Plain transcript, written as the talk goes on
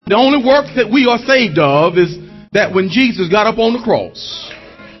The only work that we are saved of is that when Jesus got up on the cross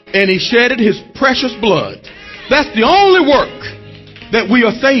and he shedded his precious blood, that's the only work that we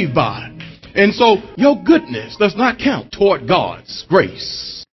are saved by. And so your goodness does not count toward God's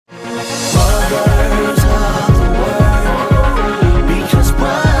grace.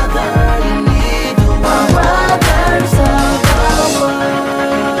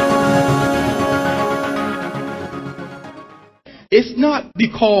 It's not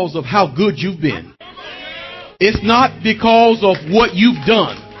because of how good you've been. It's not because of what you've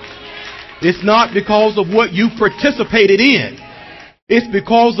done. It's not because of what you participated in. It's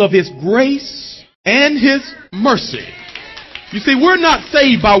because of his grace and his mercy. You see, we're not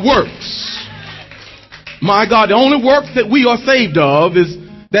saved by works. My God, the only work that we are saved of is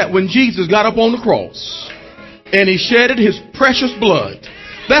that when Jesus got up on the cross and he shedded his precious blood,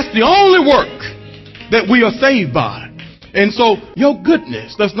 that's the only work that we are saved by. And so your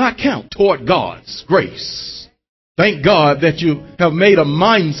goodness does not count toward God's grace. Thank God that you have made a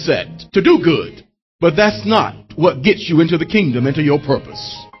mindset to do good, but that's not what gets you into the kingdom, into your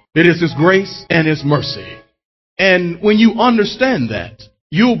purpose. It is his grace and his mercy. And when you understand that,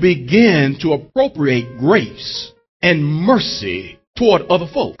 you'll begin to appropriate grace and mercy toward other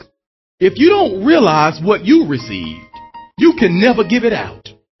folk. If you don't realize what you received, you can never give it out.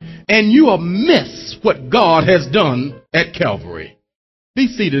 And you'll miss what God has done at Calvary. Be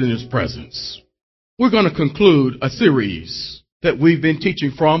seated in his presence. We're going to conclude a series that we've been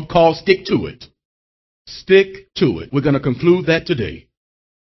teaching from called Stick to It. Stick to it. We're going to conclude that today.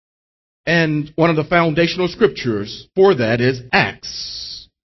 And one of the foundational scriptures for that is Acts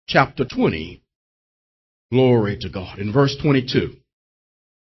chapter 20. Glory to God. In verse 22. If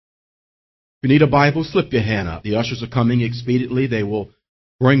you need a Bible, slip your hand up. The ushers are coming expediently. They will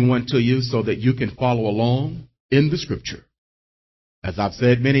bring one to you so that you can follow along in the scripture. As I've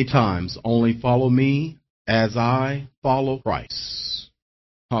said many times, only follow me as I follow Christ.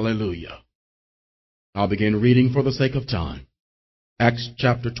 Hallelujah. I'll begin reading for the sake of time. Acts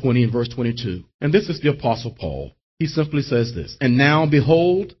chapter 20 and verse 22. And this is the Apostle Paul. He simply says this, "And now,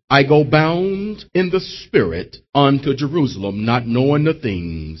 behold, I go bound in the Spirit unto Jerusalem, not knowing the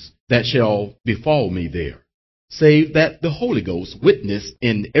things that shall befall me there, save that the Holy Ghost witnessed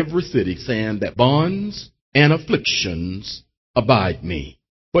in every city, saying that bonds and afflictions abide me.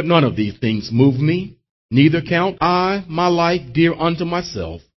 But none of these things move me, neither count I my life dear unto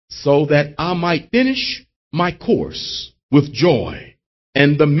myself, so that I might finish my course with joy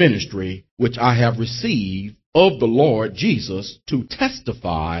and the ministry which I have received of the Lord Jesus to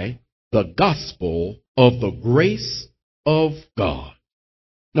testify the gospel of the grace of God."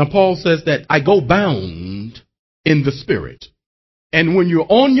 Now, Paul says that I go bound in the Spirit. And when you're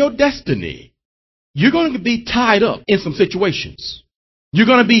on your destiny, you're going to be tied up in some situations. You're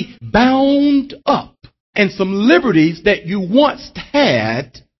going to be bound up, and some liberties that you once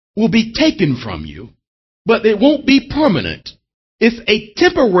had will be taken from you, but it won't be permanent. It's a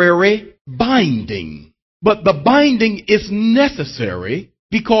temporary binding, but the binding is necessary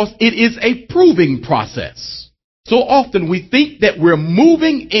because it is a proving process. So often we think that we're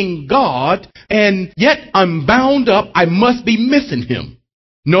moving in God, and yet I'm bound up. I must be missing him.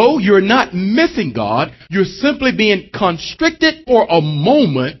 No, you're not missing God. You're simply being constricted for a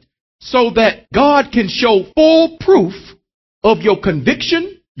moment so that God can show full proof of your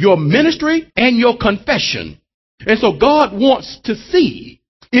conviction, your ministry, and your confession. And so God wants to see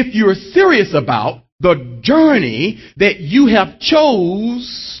if you're serious about the journey that you have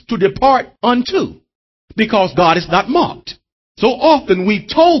chose to depart unto, because God is not mocked. So often we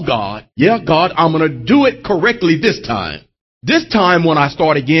told God, yeah, God, I'm going to do it correctly this time. This time when I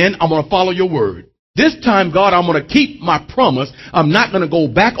start again, I'm going to follow your word. This time, God, I'm going to keep my promise. I'm not going to go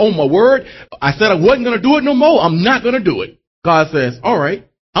back on my word. I said I wasn't going to do it no more. I'm not going to do it. God says, all right,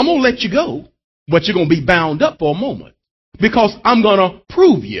 I'm going to let you go, but you're going to be bound up for a moment because I'm going to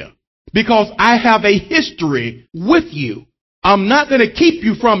prove you, because I have a history with you. I'm not going to keep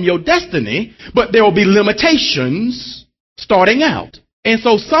you from your destiny, but there will be limitations starting out. And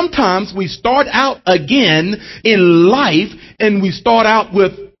so sometimes we start out again in life and we start out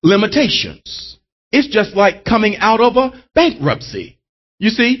with limitations. It's just like coming out of a bankruptcy. You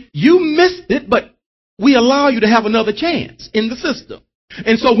see, you missed it, but we allow you to have another chance in the system.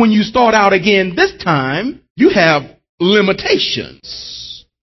 And so when you start out again this time, you have limitations.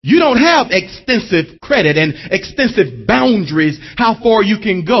 You don't have extensive credit and extensive boundaries how far you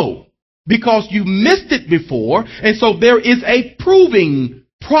can go, because you missed it before, and so there is a proving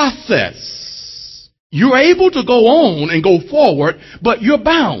process. You're able to go on and go forward, but you're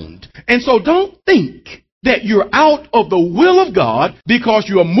bound. And so don't think that you're out of the will of God because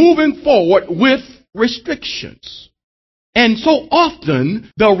you are moving forward with restrictions. And so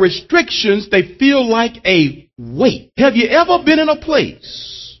often the restrictions, they feel like a weight. Have you ever been in a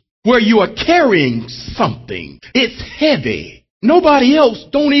place where you are carrying something? It's heavy. Nobody else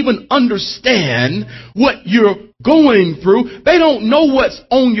don't even understand what you're going through. They don't know what's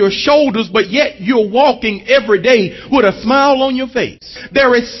on your shoulders, but yet you're walking every day with a smile on your face.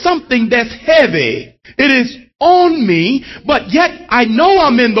 There is something that's heavy. It is on me, but yet I know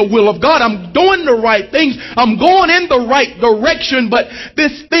I'm in the will of God. I'm doing the right things. I'm going in the right direction, but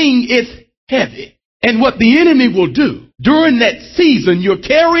this thing is heavy. And what the enemy will do during that season, you're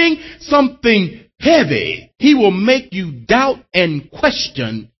carrying something heavy. He will make you doubt and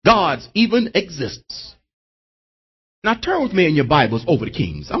question God's even existence. Now turn with me in your Bibles over to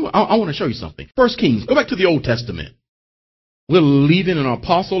Kings. I want to show you something. First Kings, go back to the Old Testament. We're leaving an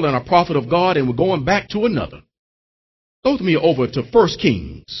apostle and a prophet of God, and we're going back to another. Go with me over to First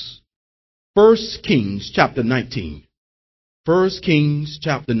Kings. First Kings chapter 19. First Kings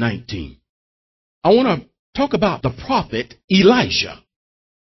chapter 19. I want to talk about the prophet Elijah,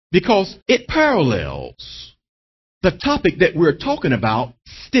 because it parallels the topic that we're talking about.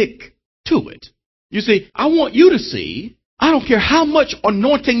 Stick to it. You see, I want you to see, I don't care how much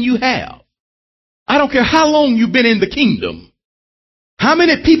anointing you have. I don't care how long you've been in the kingdom. How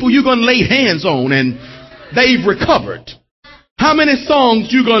many people you're going to lay hands on and they've recovered. How many songs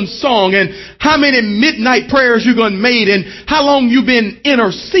you're going to sing, and how many midnight prayers you're going to make, and how long you've been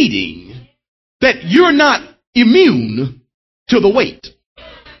interceding, that you're not immune to the weight.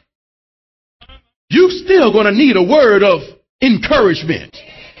 You're still going to need a word of encouragement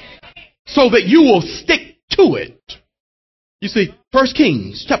so that you will stick to it. You see, 1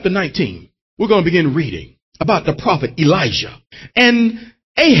 Kings chapter 19, we're going to begin reading about the prophet Elijah. And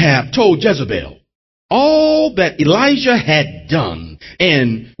Ahab told Jezebel all that Elijah had done,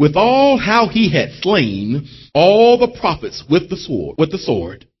 and with all how he had slain all the prophets with the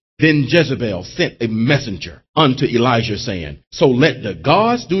sword. Then Jezebel sent a messenger unto Elijah, saying, So let the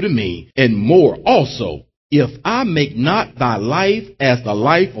gods do to me, and more also, if I make not thy life as the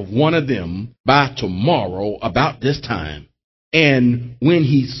life of one of them by tomorrow about this time. And when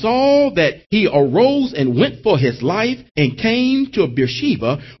he saw that, he arose and went for his life, and came to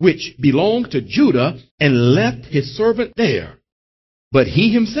Beersheba, which belonged to Judah, and left his servant there. But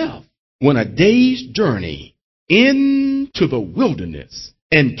he himself went a day's journey into the wilderness,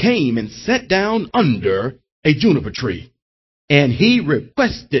 and came and sat down under a juniper tree. And he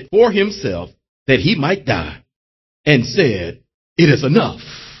requested for himself that he might die, and said, It is enough.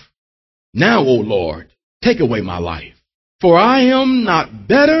 Now, O Lord, take away my life, for I am not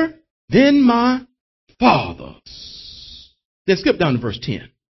better than my fathers. Then skip down to verse 10.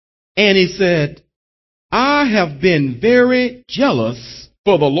 And he said, I have been very jealous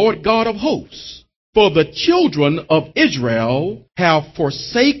for the Lord God of hosts, for the children of Israel have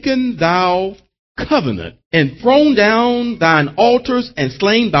forsaken thy covenant, and thrown down thine altars, and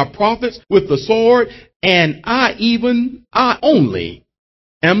slain thy prophets with the sword, and I only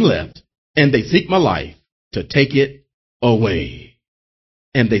am left, and they seek my life to take it away.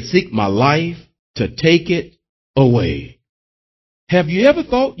 And they seek my life to take it away. Have you ever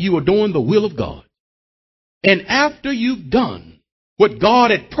thought you were doing the will of God, and after you've done what God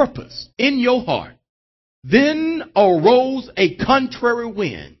had purposed in your heart, then arose a contrary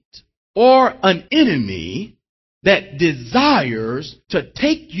wind, or an enemy that desires to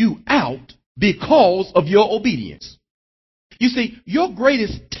take you out because of your obedience? You see, your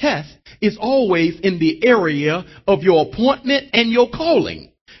greatest test is always in the area of your appointment and your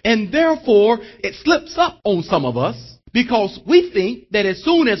calling. And therefore, it slips up on some of us because we think that as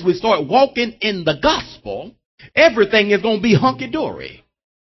soon as we start walking in the gospel, everything is going to be hunky-dory.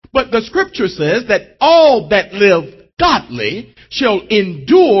 But the scripture says that all that live godly shall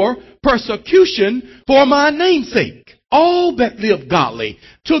endure persecution for my name's sake. All that live godly,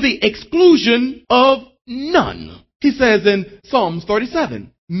 to the exclusion of none. He says in Psalms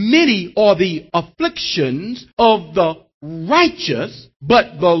 37, Many are the afflictions of the righteous,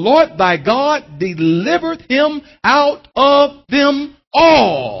 but the Lord thy God delivered him out of them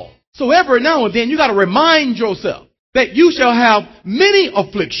all. So every now and then you got to remind yourself that you shall have many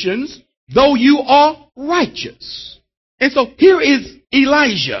afflictions, though you are righteous. And so here is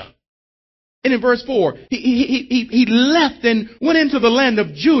Elijah. And in verse 4, he left and went into the land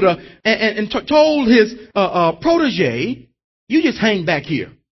of Judah and told his protege, you just hang back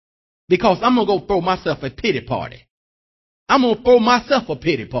here, because I'm going to go throw myself a pity party. I'm going to throw myself a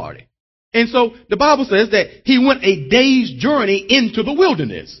pity party. And so the Bible says that he went a day's journey into the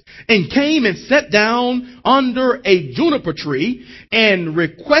wilderness and came and sat down under a juniper tree and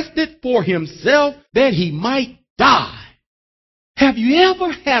requested for himself that he might die. Have you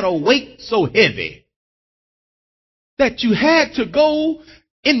ever had a weight so heavy that you had to go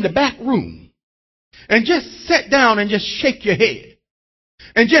in the back room and just sit down and just shake your head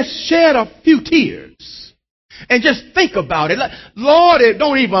and just shed a few tears? And just think about it. Lord, it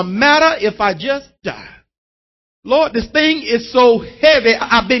don't even matter if I just die. Lord, this thing is so heavy.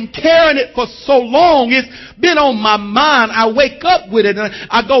 I've been carrying it for so long. It's been on my mind. I wake up with it and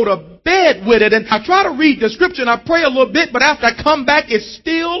I go to bed with it and I try to read the scripture and I pray a little bit, but after I come back, it's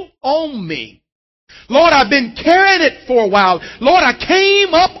still on me. Lord, I've been carrying it for a while. Lord, I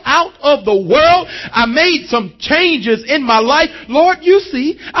came up out of the world. I made some changes in my life. Lord, you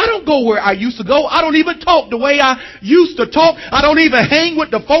see, I don't go where I used to go. I don't even talk the way I used to talk. I don't even hang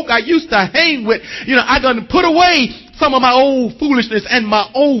with the folk I used to hang with. I done put away some of my old foolishness and my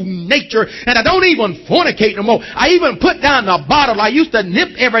old nature, and I don't even fornicate no more. I even put down the bottle I used to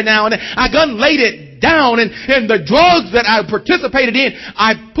nip every now and then. I done laid it down, and the drugs that I participated in,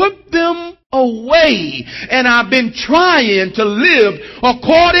 I put them away, and I've been trying to live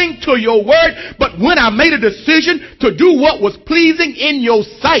according to your word. But when I made a decision to do what was pleasing in your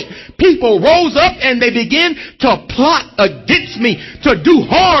sight, people rose up and they began to plot against me, to do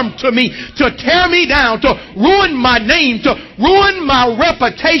harm to me, to tear me down, to ruin my name, to ruin my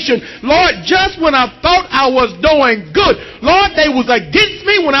reputation. Lord, just when I thought I was doing good, Lord, they was against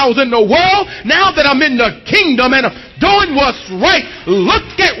me when I was in the world. Now that I'm in the kingdom and doing what's right,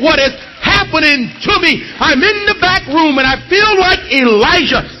 look at what is happening to me. I'm in the back room and I feel like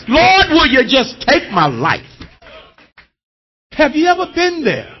Elijah. Lord, will you just take my life? Have you ever been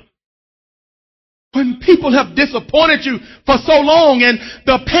there? When people have disappointed you for so long and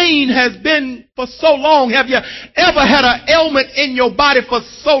the pain has been for so long, have you ever had an ailment in your body for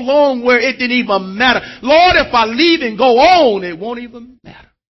so long where it didn't even matter? Lord, if I leave and go on, it won't even matter.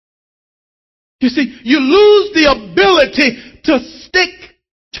 You see, you lose the ability to stick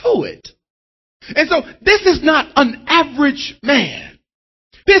to it. And so this is not an average man.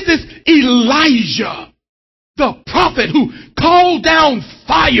 This is Elijah, the prophet who called down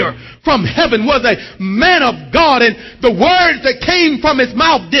fire from heaven, was a man of God, and the words that came from his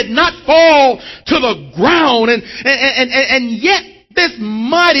mouth did not fall to the ground. And yet this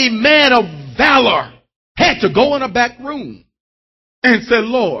mighty man of valor had to go in a back room and say,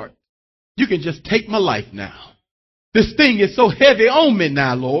 Lord, you can just take my life now. This thing is so heavy on me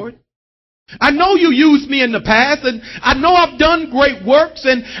now, Lord. I know you used me in the past, and I know I've done great works,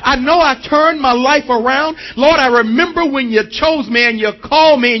 and I know I turned my life around. Lord, I remember when you chose me and you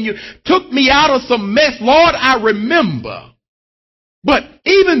called me and you took me out of some mess. Lord, I remember. But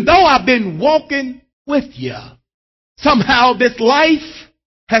even though I've been walking with you, somehow this life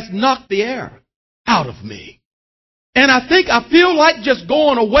has knocked the air out of me. And I feel like just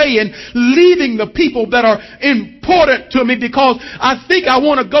going away and leaving the people that are important to me, because I think I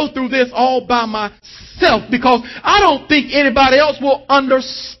want to go through this all by myself, because I don't think anybody else will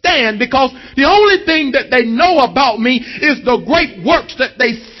understand, because the only thing that they know about me is the great works that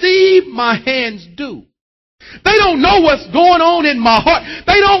they see my hands do. They don't know what's going on in my heart.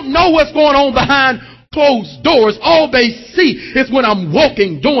 They don't know what's going on behind closed doors. All they see is when I'm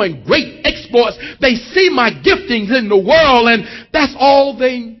walking, doing great exploits. They see my giftings in the world, and that's all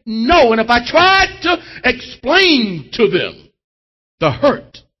they know. And if I tried to explain to them the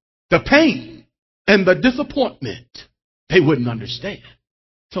hurt, the pain, and the disappointment, they wouldn't understand.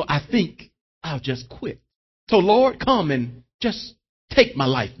 So I think I'll just quit. So Lord, come and just take my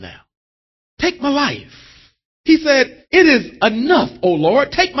life now. Take my life. He said, it is enough, O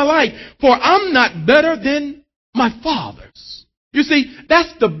Lord, take my life, for I'm not better than my fathers. You see,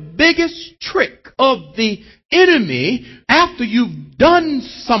 that's the biggest trick of the enemy. After you've done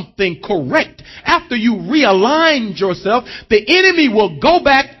something correct, after you realigned yourself, the enemy will go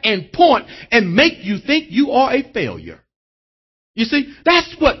back and point and make you think you are a failure. You see,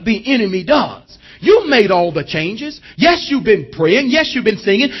 that's what the enemy does. You made all the changes. Yes, you've been praying. Yes, you've been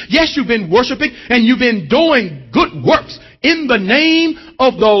singing. Yes, you've been worshiping. And you've been doing good works in the name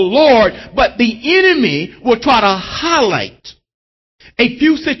of the Lord. But the enemy will try to highlight a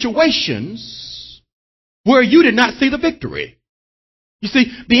few situations where you did not see the victory. You see,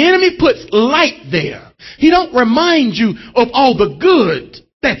 the enemy puts light there. He don't remind you of all the good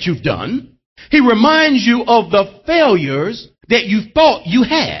that you've done. He reminds you of the failures that you thought you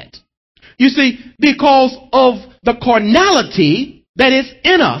had. You see, because of the carnality that is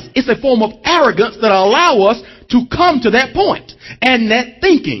in us. It's a form of arrogance that allows us to come to that point and that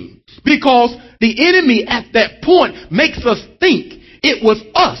thinking. Because the enemy at that point makes us think it was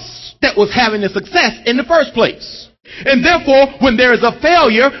us that was having the success in the first place. And therefore, when there is a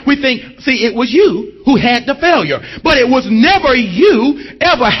failure, we think, see, it was you who had the failure. But it was never you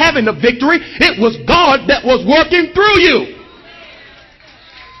ever having the victory. It was God that was working through you.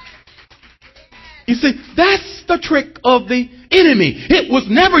 You see, that's the trick of the enemy. It was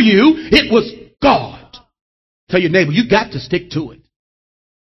never you. It was God. Tell your neighbor, you got to stick to it.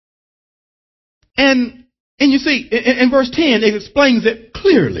 And you see, in verse 10, it explains it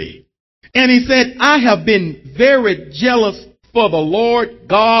clearly. And he said, I have been very jealous for the Lord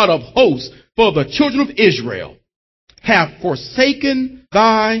God of hosts, for the children of Israel have forsaken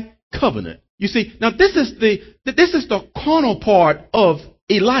thy covenant. You see, now this is the carnal part of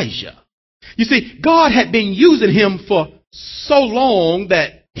Elijah. You see, God had been using him for so long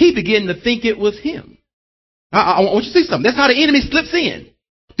that he began to think it was him. I want you to see something. That's how the enemy slips in.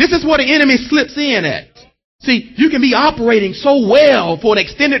 This is where the enemy slips in at. See, you can be operating so well for an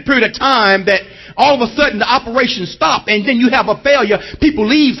extended period of time that all of a sudden the operation stops and then you have a failure. People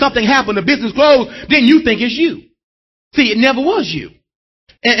leave, something happened, the business closed, then you think it's you. See, it never was you.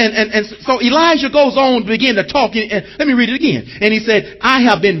 And so Elijah goes on to begin to talk. And let me read it again. And he said, I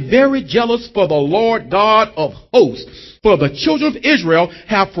have been very jealous for the Lord God of hosts, for the children of Israel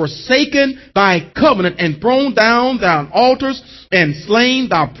have forsaken thy covenant and thrown down thine altars and slain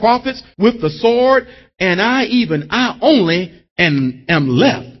thy prophets with the sword. And I only am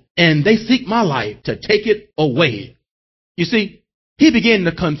left, and they seek my life to take it away. You see, he began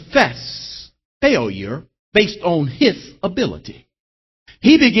to confess failure based on his ability.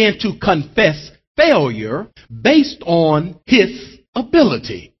 He began to confess failure based on his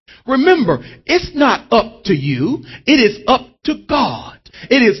ability. Remember, it's not up to you. It is up to God.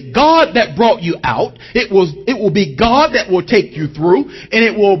 It is God that brought you out. It will be God that will take you through, and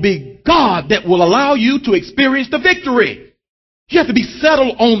it will be God that will allow you to experience the victory. You have to be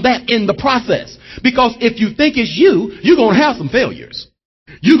settled on that in the process. Because if you think it's you, you're going to have some failures.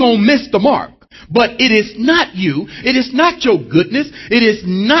 You're going to miss the mark. But it is not you. It is not your goodness. It is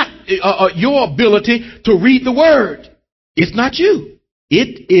not your ability to read the word. It's not you.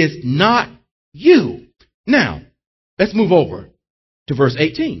 It is not you. Now, let's move over to verse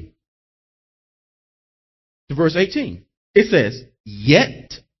 18. To verse 18. It says,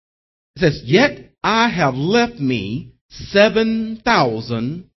 Yet I have left me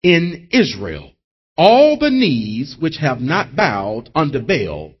 7,000 in Israel, all the knees which have not bowed unto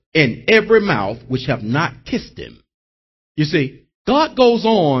Baal, and every mouth which have not kissed him. You see, God goes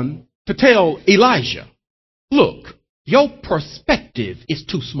on to tell Elijah, look, your perspective is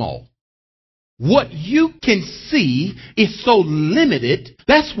too small. What you can see is so limited,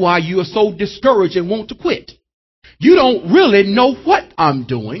 that's why you are so discouraged and want to quit. You don't really know what I'm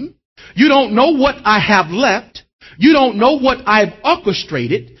doing. You don't know what I have left. You don't know what I've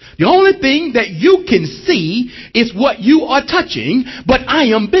orchestrated. The only thing that you can see is what you are touching, but I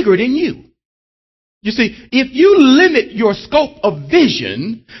am bigger than you. You see, if you limit your scope of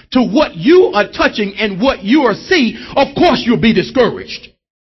vision to what you are touching and what you are seeing, of course you'll be discouraged.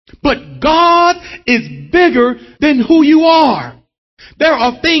 But God is bigger than who you are. There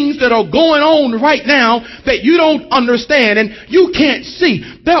are things that are going on right now that you don't understand and you can't see.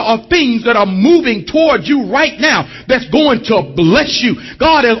 There are things that are moving towards you right now that's going to bless you.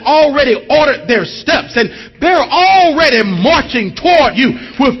 God has already ordered their steps and they're already marching toward you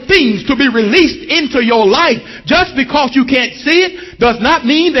with things to be released into your life. Just because you can't see it does not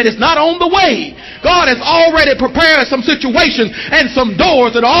mean that it's not on the way. God has already prepared some situations and some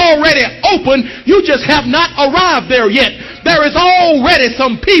doors that are already open. You just have not arrived there yet. There is already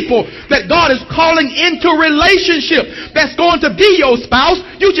some people that God is calling into relationship that's going to be your spouse.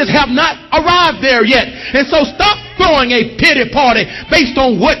 You just have not arrived there yet. And so stop throwing a pity party based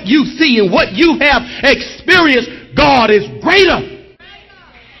on what you see and what you have experienced. God is greater.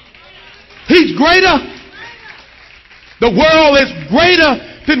 He's greater. The world is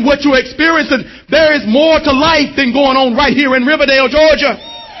greater than what you're experiencing. There is more to life than going on right here in Riverdale, Georgia.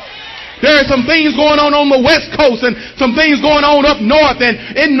 There are some things going on the West Coast and some things going on up north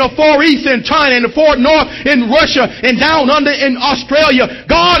and in the Far East in China and the Far North in Russia and down under in Australia.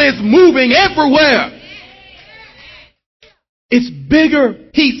 God is moving everywhere. It's bigger.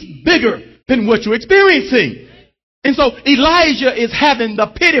 He's bigger than what you're experiencing. And so Elijah is having the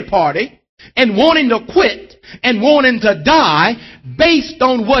pity party and wanting to quit and wanting to die based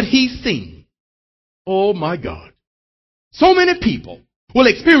on what he's seen. Oh my God. So many people will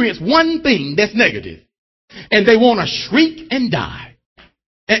experience one thing that's negative and they want to shriek and die.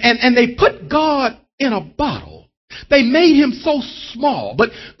 And they put God in a bottle They made him so small. But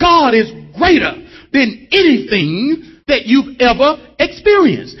God is greater than anything that you've ever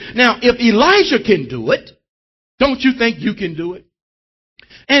experienced. Now, if Elijah can do it, don't you think you can do it?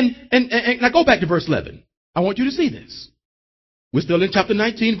 And now go back to verse 11. I want you to see this. We're still in chapter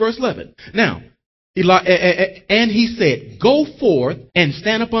 19, verse 11. Now, and he said, go forth and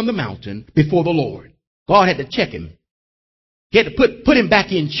stand upon the mountain before the Lord. God had to check him. He had to put him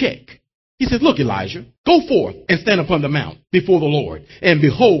back in check. He said, look, Elijah, go forth and stand upon the mount before the Lord. And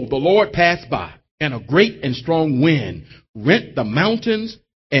behold, the Lord passed by, and a great and strong wind rent the mountains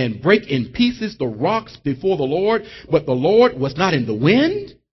and break in pieces the rocks before the Lord. But the Lord was not in the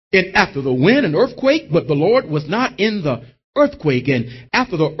wind. And after the wind, an earthquake, but the Lord was not in the earthquake. And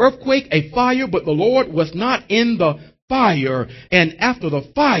after the earthquake, a fire, but the Lord was not in the fire. And after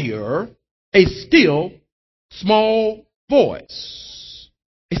the fire, a still small voice.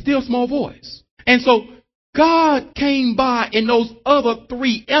 A still small voice. And so God came by in those other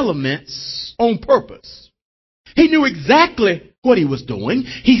three elements on purpose. He knew exactly what he was doing.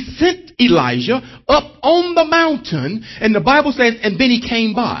 He sent Elijah up on the mountain, and the Bible says, and then he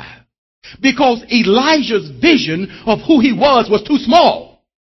came by. Because Elijah's vision of who he was too small.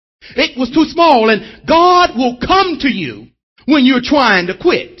 It was too small, and God will come to you when you're trying to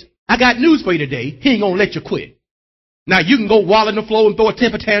quit. I got news for you today. He ain't gonna let you quit. Now, you can go wall on the floor and throw a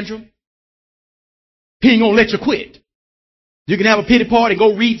temper tantrum. He ain't gonna let you quit. You can have a pity party and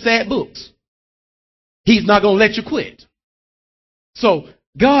go read sad books. He's not gonna let you quit. So,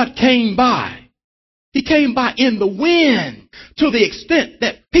 God came by. He came by in the wind to the extent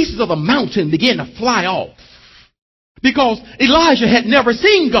that pieces of the mountain began to fly off. Because Elijah had never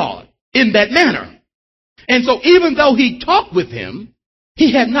seen God in that manner. And so even though he talked with him,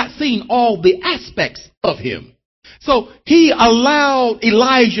 he had not seen all the aspects of him. So he allowed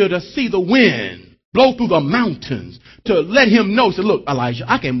Elijah to see the wind blow through the mountains to let him know, say, look, Elijah,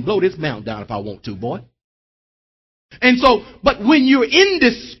 I can blow this mountain down if I want to, boy. And so, but when you're in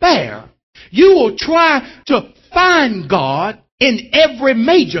despair, you will try to find God in every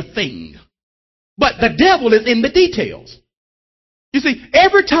major thing. But the devil is in the details. You see,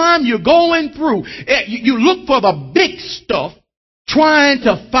 every time you're going through, you look for the big stuff trying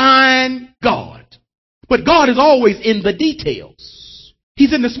to find God. But God is always in the details.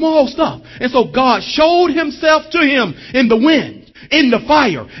 He's in the small stuff. And so God showed himself to him in the wind, in the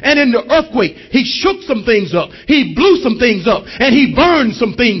fire, and in the earthquake. He shook some things up. He blew some things up. And he burned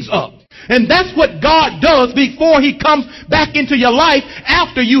some things up. And that's what God does before he comes back into your life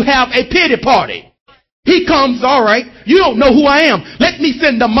after you have a pity party. He comes, all right, you don't know who I am. Let me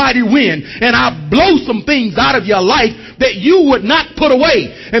send the mighty wind and I blow some things out of your life that you would not put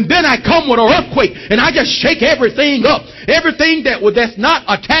away. And then I come with an earthquake and I just shake everything up. Everything that's not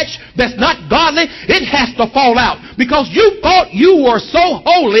attached, that's not godly, it has to fall out. Because you thought you were so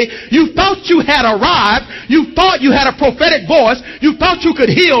holy, you thought you had arrived, you thought you had a prophetic voice, you thought you could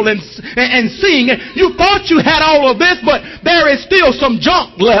heal and sing, you thought you had all of this, but there is still some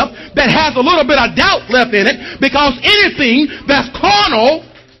junk left that has a little bit of doubt left in it, because anything that's carnal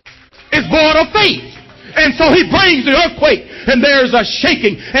is void of faith. And so he brings the earthquake, and there's a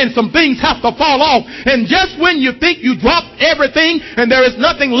shaking, and some things have to fall off. And just when you think you dropped everything and there is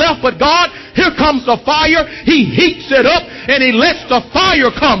nothing left but God, here comes the fire. He heats it up, and he lets the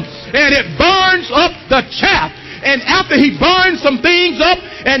fire come, and it burns up the chaff. And after he burns some things up,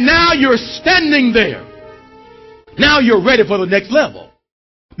 and now you're standing there. Now you're ready for the next level.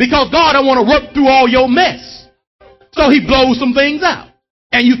 Because God don't want to work through all your mess. So he blows some things out.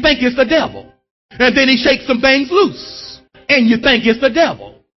 And you think it's the devil. And then he shakes some things loose. And you think it's the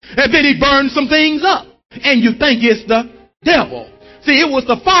devil. And then he burns some things up. And you think it's the devil. See, it was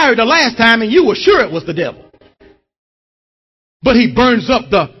the fire the last time and you were sure it was the devil. But he burns up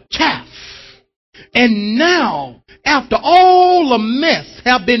the chaff. And now, after all the mess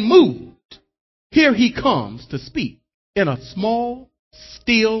have been moved, here he comes to speak in a small,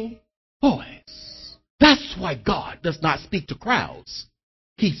 still voice. That's why God does not speak to crowds.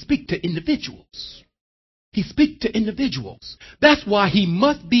 He speaks to individuals. He speaks to individuals. That's why he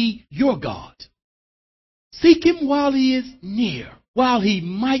must be your God. Seek him while he is near, while he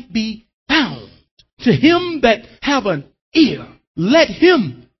might be found. To him that have an ear, let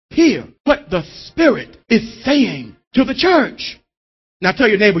him hear what the Spirit is saying to the church. Now tell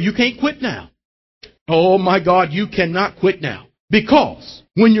your neighbor, you can't quit now. Oh my God, you cannot quit now. Because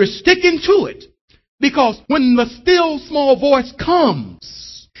when you're sticking to it, because when the still small voice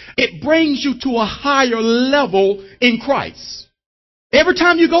comes, it brings you to a higher level in Christ. Every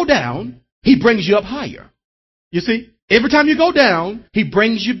time you go down, he brings you up higher. You see, every time you go down, he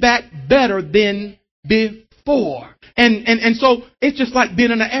brings you back better than before. 4. And so it's just like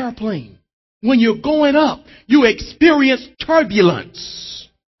being in an airplane. When you're going up, you experience turbulence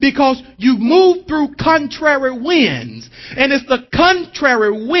because you move through contrary winds. And it's the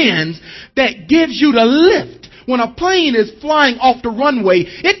contrary winds that gives you the lift. When a plane is flying off the runway,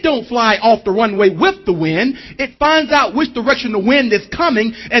 it don't fly off the runway with the wind. It finds out which direction the wind is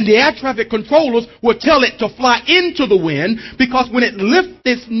coming, and the air traffic controllers will tell it to fly into the wind, because when it lifts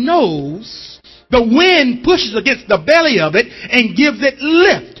its nose, the wind pushes against the belly of it and gives it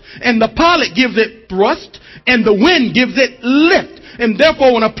lift. And the pilot gives it thrust, and the wind gives it lift. And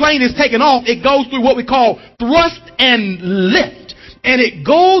therefore, when a plane is taking off, it goes through what we call thrust and lift. And it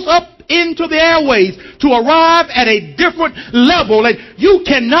goes up into the airways to arrive at a different level. And you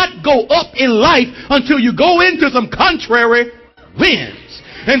cannot go up in life until you go into some contrary winds.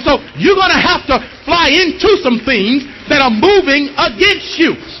 And so you're going to have to fly into some things that are moving against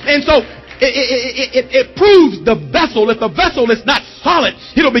you. And so it proves the vessel. If the vessel is not solid,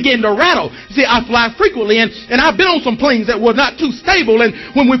 it'll begin to rattle. You see, I fly frequently, and I've been on some planes that were not too stable. And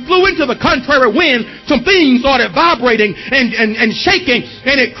when we flew into the contrary wind, some things started vibrating and shaking,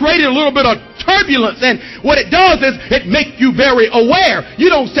 and it created a little bit of turbulence. And what it does is it makes you very aware. You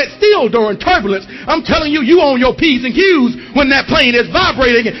don't sit still during turbulence. I'm telling you, you on your P's and Q's when that plane is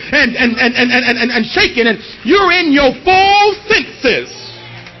vibrating and shaking, and you're in your full senses.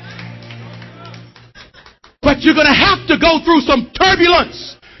 But you're going to have to go through some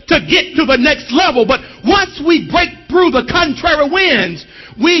turbulence to get to the next level. But once we break through the contrary winds,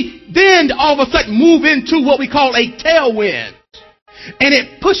 we then all of a sudden move into what we call a tailwind. And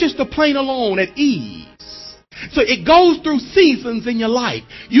it pushes the plane along at ease. So it goes through seasons in your life.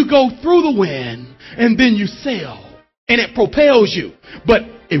 You go through the wind and then you sail. And it propels you. But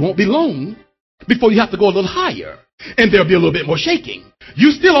it won't be long before you have to go a little higher. And there'll be a little bit more shaking.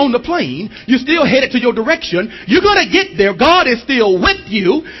 You're still on the plane. You're still headed to your direction. You're going to get there. God is still with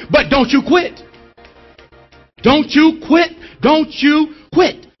you. But don't you quit. Don't you quit. Don't you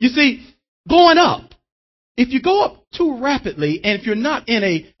quit. You see, going up, if you go up too rapidly, and if you're not in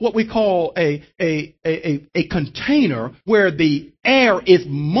a what we call a container where the air is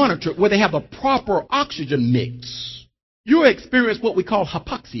monitored, where they have a proper oxygen mix, you'll experience what we call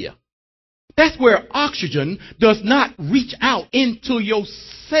hypoxia. That's where oxygen does not reach out into your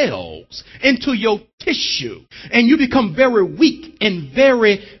cells, into your tissue. And you become very weak and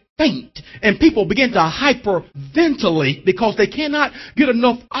very faint. And people begin to hyperventilate because they cannot get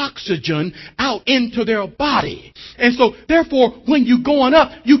enough oxygen out into their body. And so, therefore, when you're going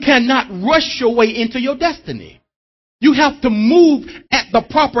up, you cannot rush your way into your destiny. You have to move at the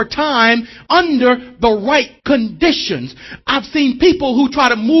proper time under the right conditions. I've seen people who try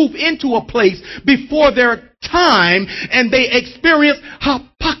to move into a place before their time, and they experience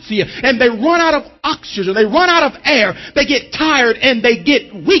hypoxia, and they run out of oxygen, they run out of air, they get tired, and they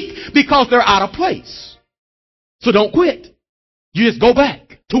get weak because they're out of place. So don't quit. You just go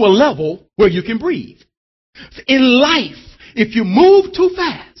back to a level where you can breathe. In life, if you move too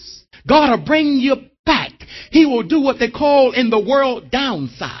fast, God will bring you back. He will do what they call in the world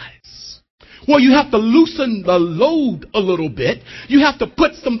downsize. Well, you have to loosen the load a little bit. You have to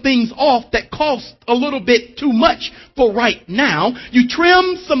put some things off that cost a little bit too much for right now. You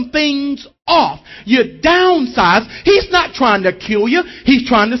trim some things off. You downsize. He's not trying to kill you. He's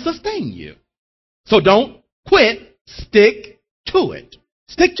trying to sustain you. So don't quit. Stick to it.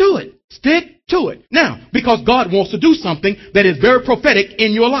 Stick to it. Stick to it. Now, because God wants to do something that is very prophetic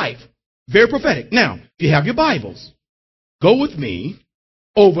in your life. Very prophetic. Now, if you have your Bibles, go with me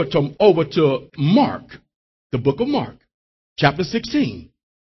over to Mark, the book of Mark, chapter 16.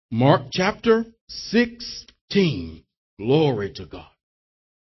 Mark chapter 16. Glory to God.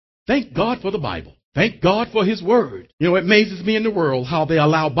 Thank God for the Bible. Thank God for His Word. You know, it amazes me in the world how they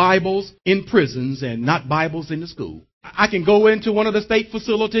allow Bibles in prisons and not Bibles in the school. I can go into one of the state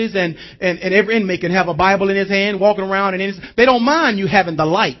facilities and every inmate can have a Bible in his hand, walking around, and they don't mind you having the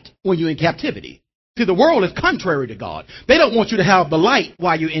light when you're in captivity. See, the world is contrary to God. They don't want you to have the light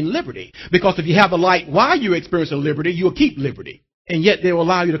while you're in liberty. Because if you have the light while you're experiencing liberty, you'll keep liberty. And yet they will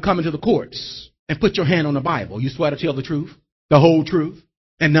allow you to come into the courts and put your hand on the Bible. You swear to tell the truth, the whole truth,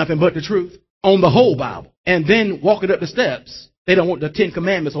 and nothing but the truth on the whole Bible. And then walking up the steps, they don't want the 10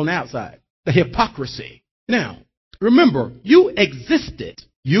 Commandments on the outside. The hypocrisy. Now, remember, you existed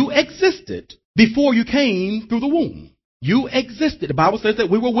before you came through the womb. You existed. The Bible says that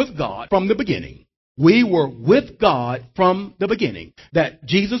we were with God from the beginning. We were with God from the beginning. That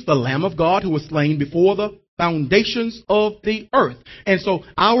Jesus, the Lamb of God, who was slain before the foundations of the earth. And so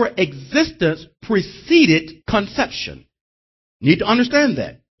our existence preceded conception. You need to understand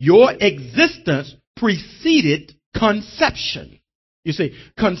that. Your existence preceded conception. You see,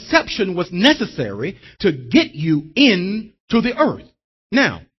 conception was necessary to get you into the earth.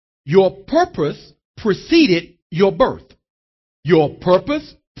 Now, your purpose preceded your birth. Your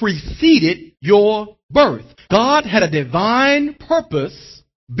purpose preceded your birth. God had a divine purpose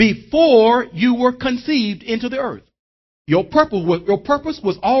before you were conceived into the earth. Your purpose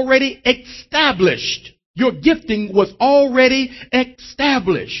was already established. Your gifting was already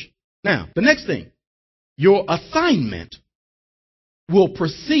established. Now, the next thing, your assignment will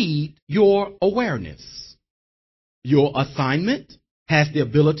precede your awareness. Your assignment has the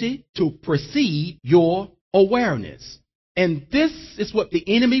ability to precede your awareness. And this is what the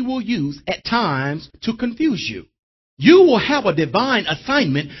enemy will use at times to confuse you. You will have a divine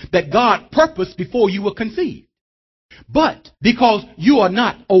assignment that God purposed before you were conceived. But because you are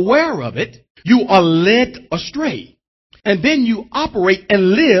not aware of it, you are led astray. And then you operate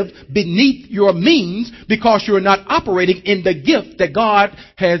and live beneath your means because you're not operating in the gift that God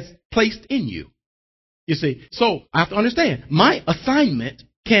has placed in you. You see, so I have to understand, my assignment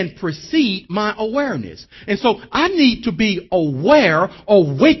can precede my awareness. And so I need to be aware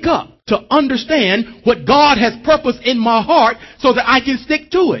or wake up to understand what God has purposed in my heart so that I can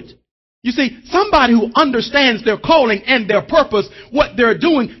stick to it. You see, somebody who understands their calling and their purpose, what they're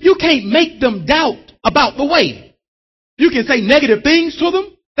doing, you can't make them doubt about the way. You can say negative things to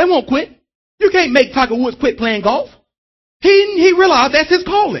them. They won't quit. You can't make Tiger Woods quit playing golf. He realized that's his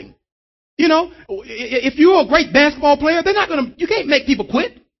calling. You know, if you're a great basketball player, you can't make people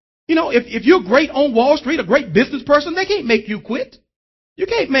quit. You know, if you're great on Wall Street, a great business person, they can't make you quit. You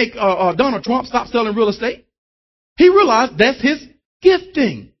can't make Donald Trump stop selling real estate. He realized that's his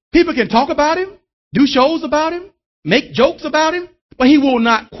gifting. People can talk about him, do shows about him, make jokes about him, but he will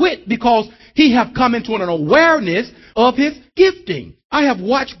not quit because he have come into an awareness of his gifting. I have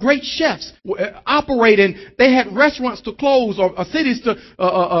watched great chefs operating. They had restaurants to close or cities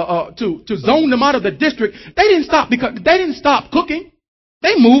to zone them out of the district. They didn't stop because they didn't stop cooking.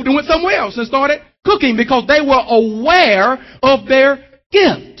 They moved and went somewhere else and started cooking because they were aware of their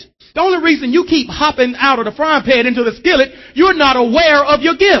gift. The only reason you keep hopping out of the frying pan into the skillet, you're not aware of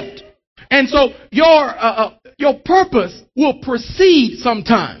your gift. And so your purpose will precede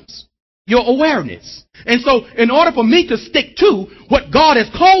sometimes your awareness. And so in order for me to stick to what God has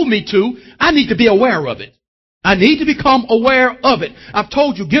called me to, I need to be aware of it. I need to become aware of it. I've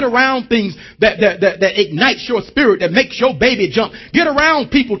told you, get around things that ignites your spirit, that makes your baby jump. Get around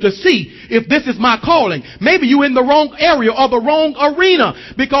people to see if this is my calling. Maybe you're in the wrong area or the wrong arena.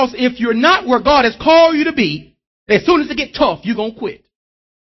 Because if you're not where God has called you to be, as soon as it gets tough, you're going to quit.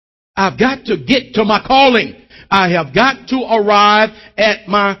 I've got to get to my calling. I have got to arrive at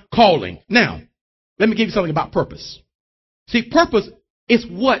my calling. Now, let me give you something about purpose. See, purpose is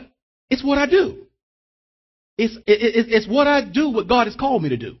what I do. It's what I do, what God has called me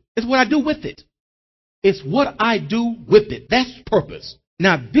to do. It's what I do with it. It's what I do with it. That's purpose.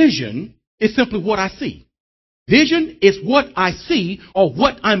 Now, vision is simply what I see. Vision is what I see or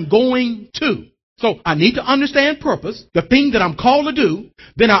what I'm going to. So I need to understand purpose, the thing that I'm called to do.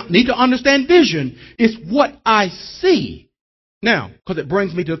 Then I need to understand vision is what I see. Now, because it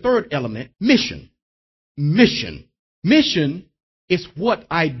brings me to the third element, mission. Mission. Mission is what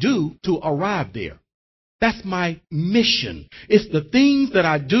I do to arrive there. That's my mission. It's the things that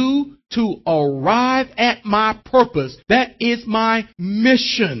I do to arrive at my purpose. That is my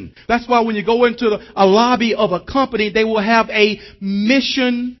mission. That's why when you go into a lobby of a company, they will have a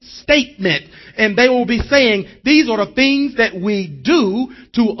mission statement. And they will be saying, these are the things that we do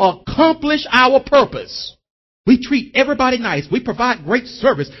to accomplish our purpose. We treat everybody nice. We provide great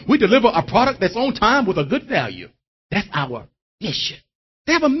service. We deliver a product that's on time with a good value. That's our mission.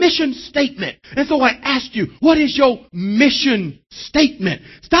 They have a mission statement. And so I asked you, what is your mission statement?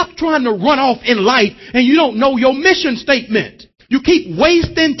 Stop trying to run off in life and you don't know your mission statement. You keep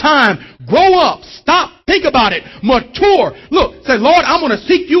wasting time. Grow up. Stop. Think about it. Mature. Look, say, Lord, I'm going to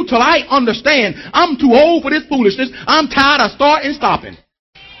seek you till I understand. I'm too old for this foolishness. I'm tired of starting and stopping.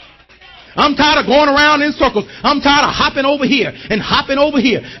 I'm tired of going around in circles. I'm tired of hopping over here and hopping over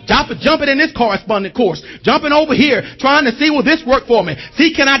here. Jumping in this correspondent course. Jumping over here, trying to see will this work for me.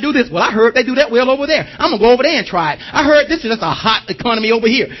 See, can I do this? Well, I heard they do that well over there. I'm going to go over there and try it. I heard this is just a hot economy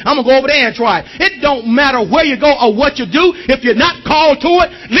over here. I'm going to go over there and try it. It don't matter where you go or what you do. If you're not called to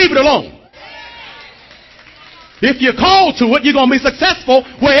it, leave it alone. If you're called to it, you're going to be successful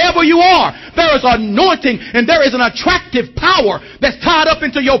wherever you are. There is anointing and there is an attractive power that's tied up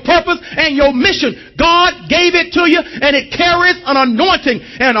into your purpose and your mission. God gave it to you and it carries an anointing.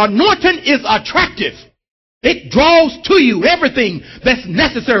 And anointing is attractive. It draws to you everything that's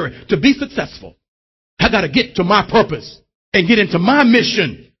necessary to be successful. I got to get to my purpose and get into my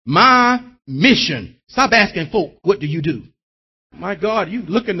mission. My mission. Stop asking folk, what do you do? My God, you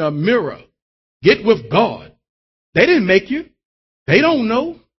look in the mirror. Get with God. They didn't make you. They don't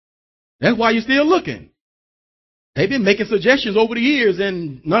know. That's why you're still looking. They've been making suggestions over the years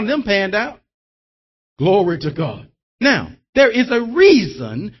and none of them panned out. Glory to God. Now, there is a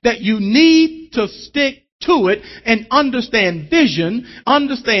reason that you need to stick to it and understand vision,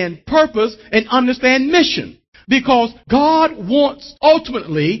 understand purpose, and understand mission. Because God wants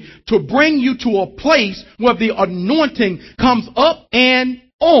ultimately to bring you to a place where the anointing comes up and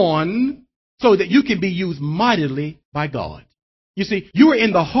on so that you can be used mightily by God. You see, you are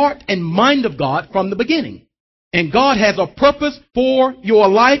in the heart and mind of God from the beginning. And God has a purpose for your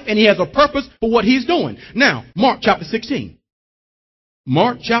life, and He has a purpose for what He's doing. Now, Mark chapter 16.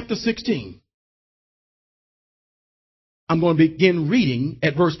 Mark chapter 16. I'm going to begin reading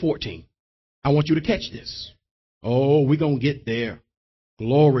at verse 14. I want you to catch this. Oh, we're going to get there.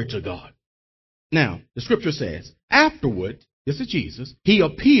 Glory to God. Now, the scripture says, afterward, this is Jesus, He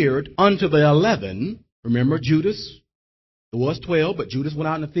appeared unto the 11. Remember Judas? There was 12, but Judas went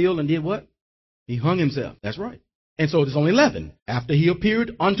out in the field and did what? He hung himself. That's right. And so there's only 11. After He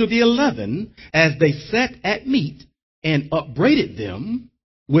appeared unto the 11, as they sat at meat, and upbraided them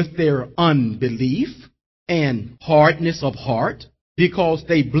with their unbelief and hardness of heart, because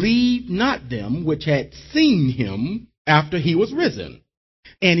they believed not them which had seen Him after He was risen.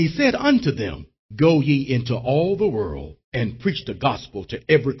 And He said unto them, go ye into all the world, and preach the gospel to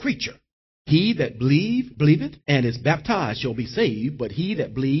every creature. He that believeth, and is baptized shall be saved, but he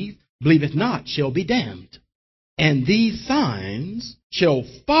that believeth not shall be damned. And these signs shall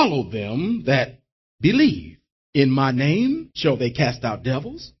follow them that believe. In my name shall they cast out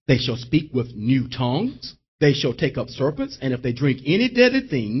devils. They shall speak with new tongues. They shall take up serpents, and if they drink any deadly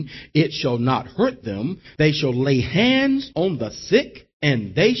thing, it shall not hurt them. They shall lay hands on the sick,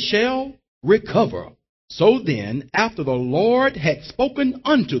 and they shall recover. So then, after the Lord had spoken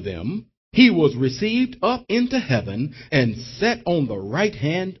unto them, He was received up into heaven and set on the right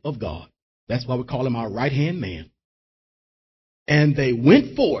hand of God. That's why we call Him our right hand man. And they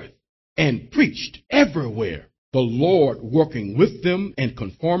went forth and preached everywhere, the Lord working with them and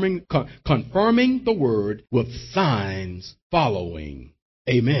confirming the word with signs following.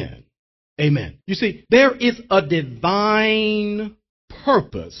 Amen. Amen. You see, there is a divine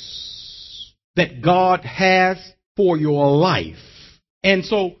purpose that God has for your life. And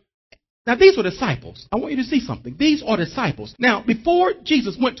so, now these were disciples. I want you to see something. These are disciples. Now, before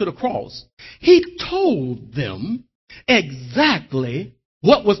Jesus went to the cross, He told them exactly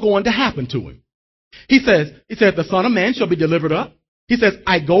what was going to happen to Him. He says, the Son of Man shall be delivered up. He says,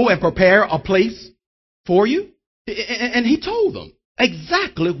 I go and prepare a place for you. And He told them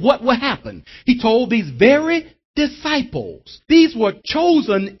exactly what will happen. He told these very disciples. These were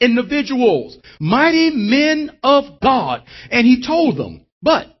chosen individuals, mighty men of God. And He told them.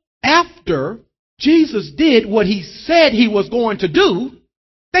 But after Jesus did what He said He was going to do,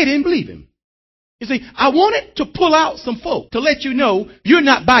 they didn't believe Him. You see, I wanted to pull out some folk to let you know you're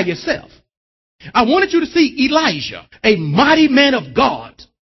not by yourself. I wanted you to see Elijah, a mighty man of God,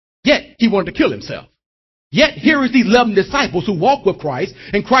 yet he wanted to kill himself. Yet here is these 11 disciples who walked with Christ,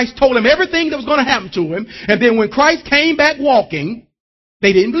 and Christ told him everything that was going to happen to him. And then when Christ came back walking,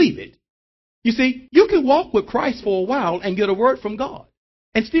 they didn't believe it. You see, you can walk with Christ for a while and get a word from God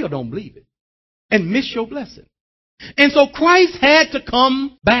and still don't believe it and miss your blessing. And so Christ had to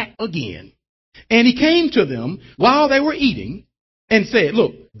come back again. And He came to them while they were eating and said,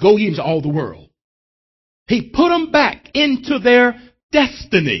 look, go ye into all the world. He put them back into their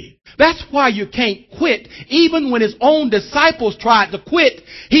destiny. That's why you can't quit. Even when His own disciples tried to quit,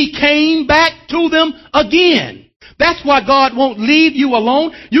 He came back to them again. That's why God won't leave you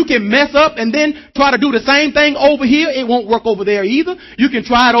alone. You can mess up and then try to do the same thing over here. It won't work over there either. You can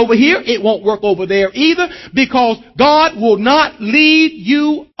try it over here. It won't work over there either, because God will not leave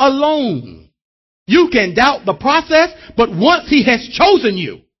you alone. You can doubt the process, but once He has chosen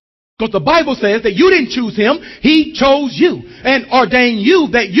you, because the Bible says that you didn't choose Him, He chose you and ordained you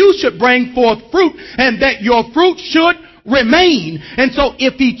that you should bring forth fruit and that your fruit should remain. And so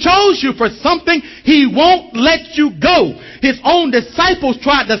if He chose you for something, He won't let you go. His own disciples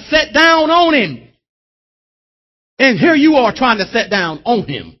tried to set down on Him. And here you are trying to set down on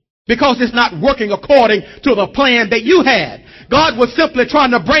Him because it's not working according to the plan that you had. God was simply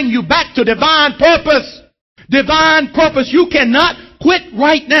trying to bring you back to divine purpose. Divine purpose. You cannot quit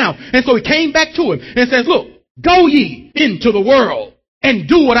right now. And so He came back to him and says, look, go ye into the world and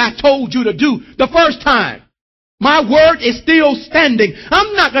do what I told you to do the first time. My word is still standing.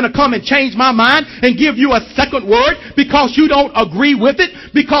 I'm not going to come and change my mind and give you a second word because you don't agree with it,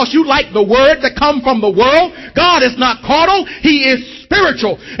 because you like the word that come from the world. God is not carnal. He is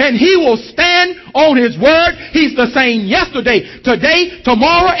spiritual, and He will stand on His word. He's the same yesterday, today,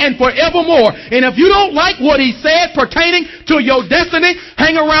 tomorrow, and forevermore. And if you don't like what He said pertaining to your destiny,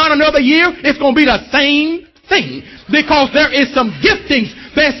 hang around another year. It's going to be the same thing, because there is some giftings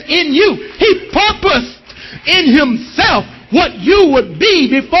that's in you. He purposed in Himself what you would be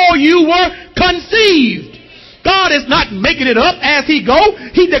before you were conceived. God is not making it up as He go.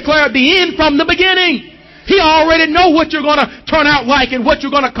 He declared the end from the beginning. He already knows what you're going to turn out like and what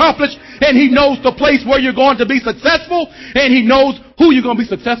you're going to accomplish, and He knows the place where you're going to be successful, and He knows who you're going to be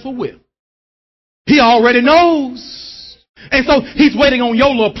successful with. He already knows. And so He's waiting on your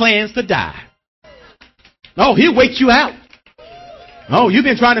little plans to die. Oh, He'll wait you out. Oh, you've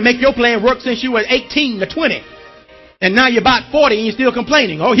been trying to make your plan work since you were 18 to 20. And now you're about 40 and you're still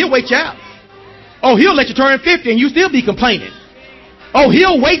complaining. Oh, He'll wait you out. Oh, He'll let you turn 50 and you still be complaining. Oh,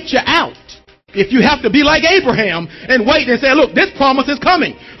 He'll wait you out. If you have to be like Abraham and wait and say, look, this promise is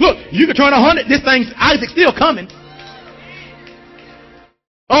coming. Look, you can turn 100. This thing's, Isaac's still coming.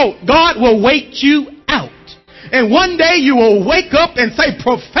 Oh, God will wait you out. And one day you will wake up and say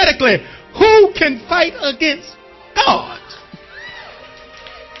prophetically, who can fight against God?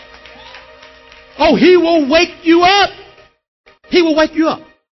 Oh, He will wake you up. He will wake you up.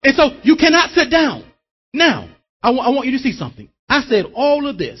 And so you cannot sit down. Now, I want you to see something. I said all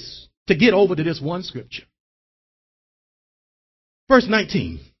of this to get over to this one scripture. Verse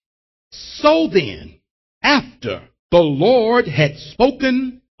 19. So then, after the Lord had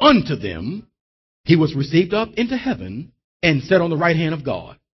spoken unto them, He was received up into heaven and sat on the right hand of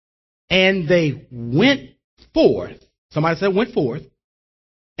God. And they went forth. Somebody said went forth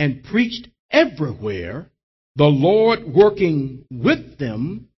and preached everywhere, the Lord working with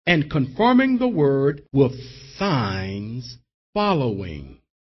them and confirming the word with signs following.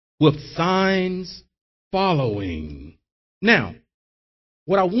 With signs following. Now,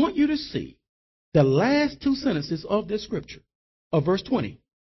 what I want you to see, the last two sentences of this scripture, of verse 20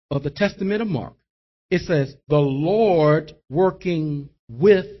 of the Testament of Mark, it says, the Lord working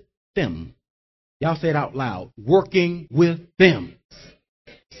with them. Y'all say it out loud. Working with them.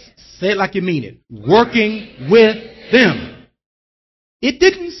 Say it like you mean it. Working with them. It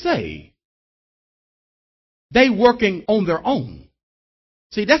didn't say they working on their own.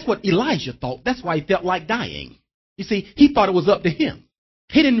 See, that's what Elijah thought. That's why he felt like dying. You see, he thought it was up to him.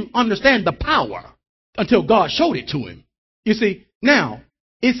 He didn't understand the power until God showed it to him. You see, now,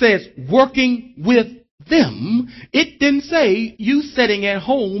 it says working with them. It didn't say you sitting at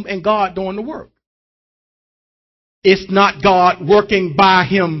home and God doing the work. It's not God working by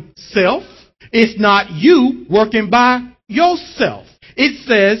Himself. It's not you working by yourself. It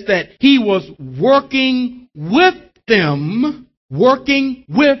says that He was working with them, working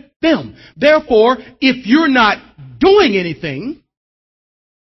with them. Therefore, if you're not doing anything,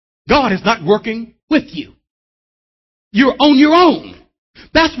 God is not working with you. You're on your own.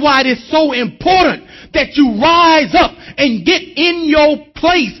 That's why it is so important that you rise up and get in your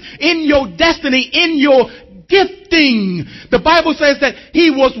place, in your destiny, in your gifting. The Bible says that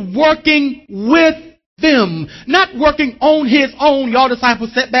He was working with them, not working on His own. Y'all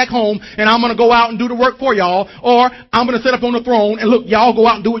disciples sit back home and I'm going to go out and do the work for y'all, or I'm going to sit up on the throne and look, y'all go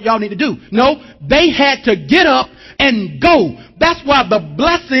out and do what y'all need to do. No, they had to get up and go. That's why the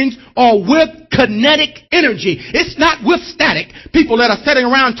blessings are with kinetic energy. It's not with static people that are sitting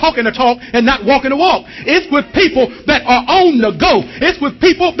around talking the talk and not walking the walk. It's with people that are on the go. It's with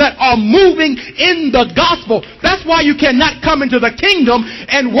people that are moving in the gospel. That's why you cannot come into the kingdom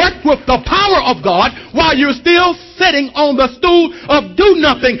and work with the power of God while you're still sitting on the stool of do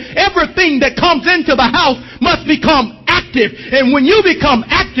nothing. Everything that comes into the house must become active. And when you become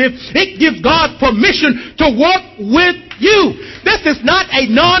active, it gives God permission to work with you. This is not a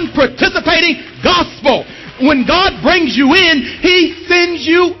non-participating gospel. When God brings you in, He sends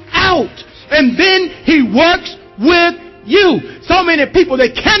you out. And then He works with you. So many people,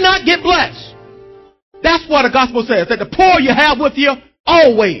 they cannot get blessed. That's what the gospel says, that the poor you have with you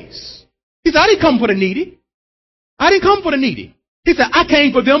always. He said, I didn't come for the needy. I didn't come for the needy. He said, I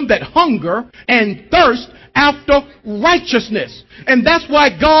came for them that hunger and thirst after righteousness. And that's why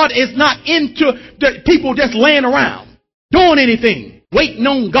God is not into the people just laying around, doing anything, waiting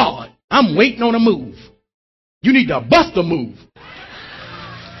on God. I'm waiting on a move. You need to bust a move.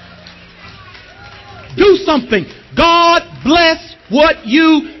 Do something. God bless what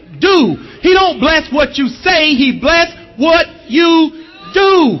you do. He don't bless what you say. He bless what you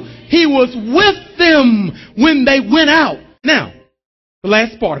do. He was with them when they went out. Now, the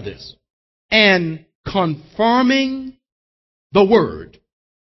last part of this. And confirming the word.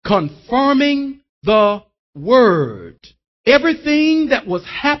 Confirming the word. Everything that was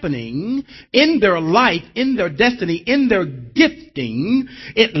happening in their life, in their destiny, in their gifting,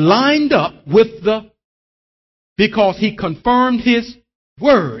 it lined up with because he confirmed his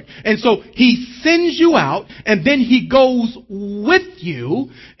word. And so he sends you out, and then he goes with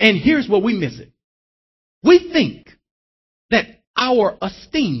you. And here's where we miss it. We think that our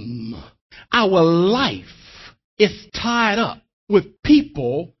esteem, our life is tied up with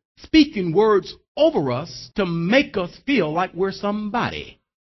people speaking words over us to make us feel like we're somebody.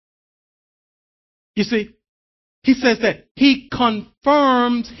 You see, he says that he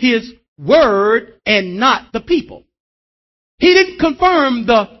confirms his word and not the people. He didn't confirm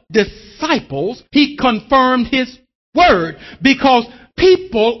the disciples. He confirmed his word, because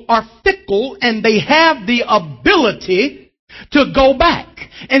people are fickle and they have the ability to go back.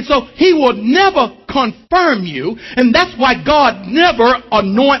 And so he will never confirm you. And that's why God never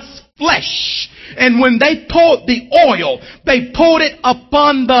anoints flesh. And when they poured the oil, they poured it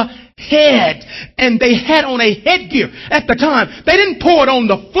upon the head, and they had on a headgear at the time. They didn't pour it on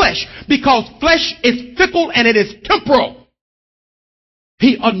the flesh, because flesh is fickle and it is temporal.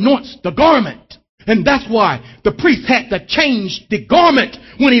 He anoints the garment, and that's why the priest had to change the garment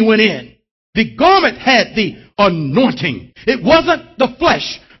when he went in. The garment had the anointing. It wasn't the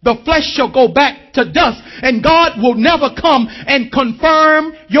flesh. The flesh shall go back to dust, and God will never come and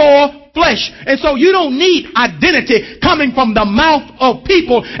confirm your flesh. And so you don't need identity coming from the mouth of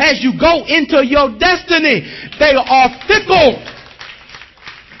people as you go into your destiny. They are fickle.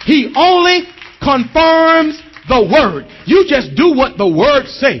 He only confirms the word. You just do what the word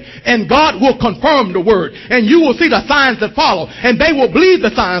say, and God will confirm the word, and you will see the signs that follow, and they will believe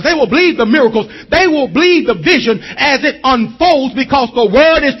the signs, they will believe the miracles, they will believe the vision as it unfolds, because the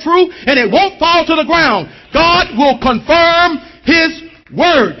word is true and it won't fall to the ground. God will confirm his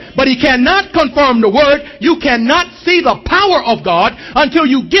word, but he cannot confirm the word. You cannot see the power of God until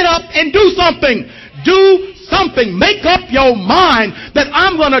you get up and do something. Do something. Make up your mind that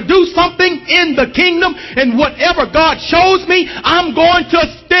I'm going to do something in the kingdom, and whatever God shows me, I'm going to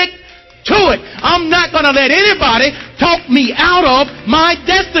stick to it. I'm not going to let anybody talk me out of my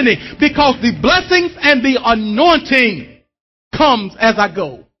destiny, because the blessings and the anointing comes as I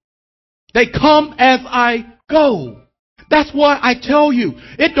go. They come as I go. That's why I tell you,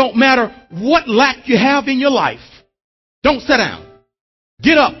 it don't matter what lack you have in your life. Don't sit down.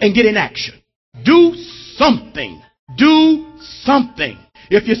 Get up and get in action. Do something. Do something.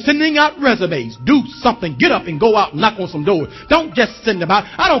 If you're sending out resumes, do something. Get up and go out and knock on some doors. Don't just send them out.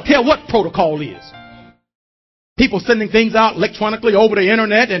 I don't care what protocol is. People sending things out electronically over the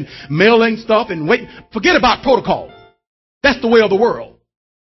internet and mailing stuff and wait. Forget about protocol. That's the way of the world.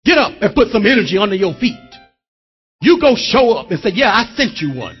 Get up and put some energy under your feet. You go show up and say, yeah, I sent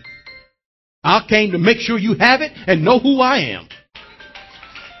you one. I came to make sure you have it and know who I am.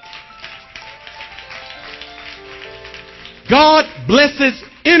 God blesses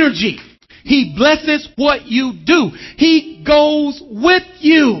energy. He blesses what you do. He goes with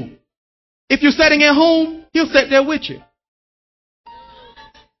you. If you're sitting at home, he'll sit there with you.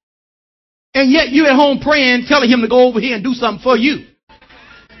 And yet you at home praying, telling him to go over here and do something for you.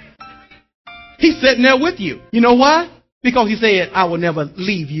 He's sitting there with you. You know why? Because he said, I will never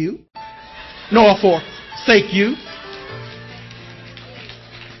leave you, nor forsake you.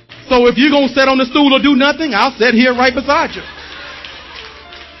 So if you're going to sit on the stool or do nothing, I'll sit here right beside you.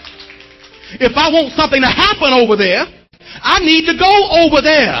 If I want something to happen over there, I need to go over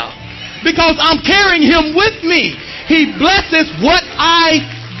there, because I'm carrying him with me. He blesses what I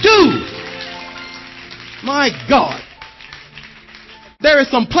do. My God. There are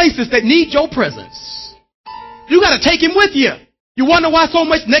some places that need your presence. You got to take him with you. You wonder why so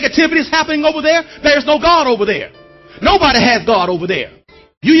much negativity is happening over there? There's no God over there. Nobody has God over there.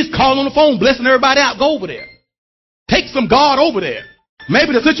 You just call on the phone, blessing everybody out. Go over there. Take some God over there.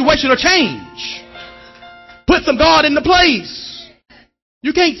 Maybe the situation will change. Put some God in the place.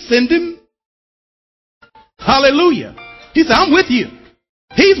 You can't send him. Hallelujah. He said, I'm with you.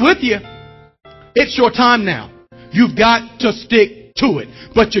 He's with you. It's your time now. You've got to stick to it,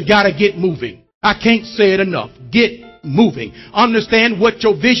 but you got to get moving. I can't say it enough. Get moving. Understand what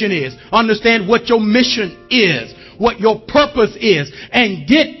your vision is. Understand what your mission is, what your purpose is, and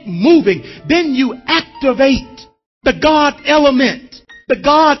get moving. Then you activate the God element. The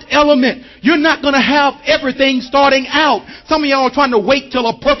God element. You're not going to have everything starting out. Some of y'all are trying to wait till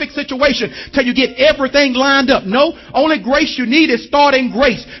a perfect situation, till you get everything lined up. No, only grace you need is starting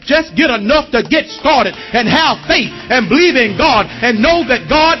grace. Just get enough to get started and have faith and believe in God and know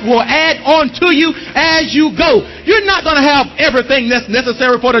that God will add on to you as you go. You're not going to have everything that's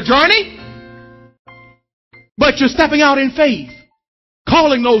necessary for the journey, but you're stepping out in faith,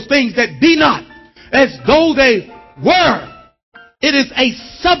 calling those things that be not as though they were. It is a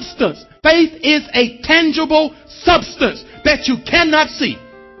substance. Faith is a tangible substance that you cannot see.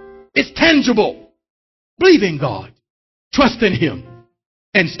 It's tangible. Believe in God. Trust in Him.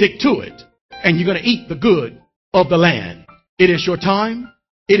 And stick to it. And you're going to eat the good of the land. It is your time.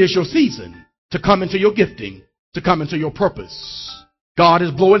 It is your season to come into your gifting, to come into your purpose. God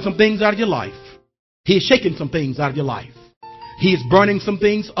is blowing some things out of your life. He is shaking some things out of your life. He is burning some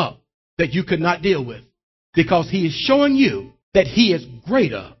things up that you could not deal with, because He is showing you that He is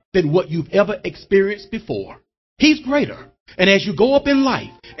greater than what you've ever experienced before. He's greater. And as you go up in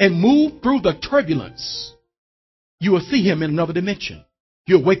life and move through the turbulence, you will see Him in another dimension.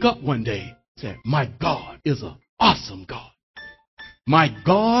 You'll wake up one day and say, my God is an awesome God. My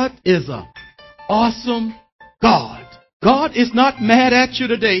God is an awesome God. God is not mad at you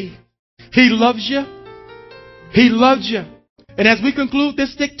today. He loves you. He loves you. And as we conclude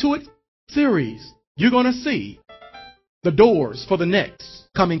this Stick to It series, you're going to see the doors for the next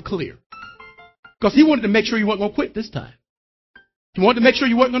coming clear. Because He wanted to make sure you weren't going to quit this time. He wanted to make sure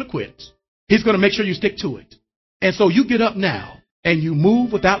you weren't going to quit. He's going to make sure you stick to it. And so you get up now and you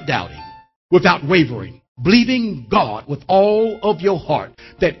move without doubting, without wavering, believing God with all of your heart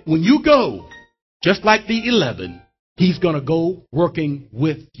that when you go, just like the 11, He's going to go working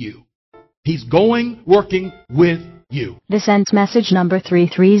with you. He's going working with you. This ends message number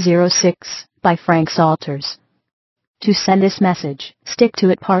 3306 by Frank Salters. To send this message, Stick to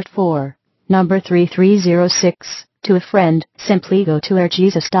It Part 4, number 3306, to a friend, simply go to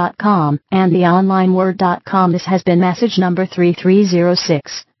airjesus.com and theonlineword.com. This has been message number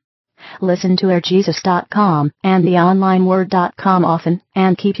 3306. Listen to airjesus.com and theonlineword.com often,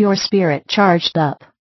 and keep your spirit charged up.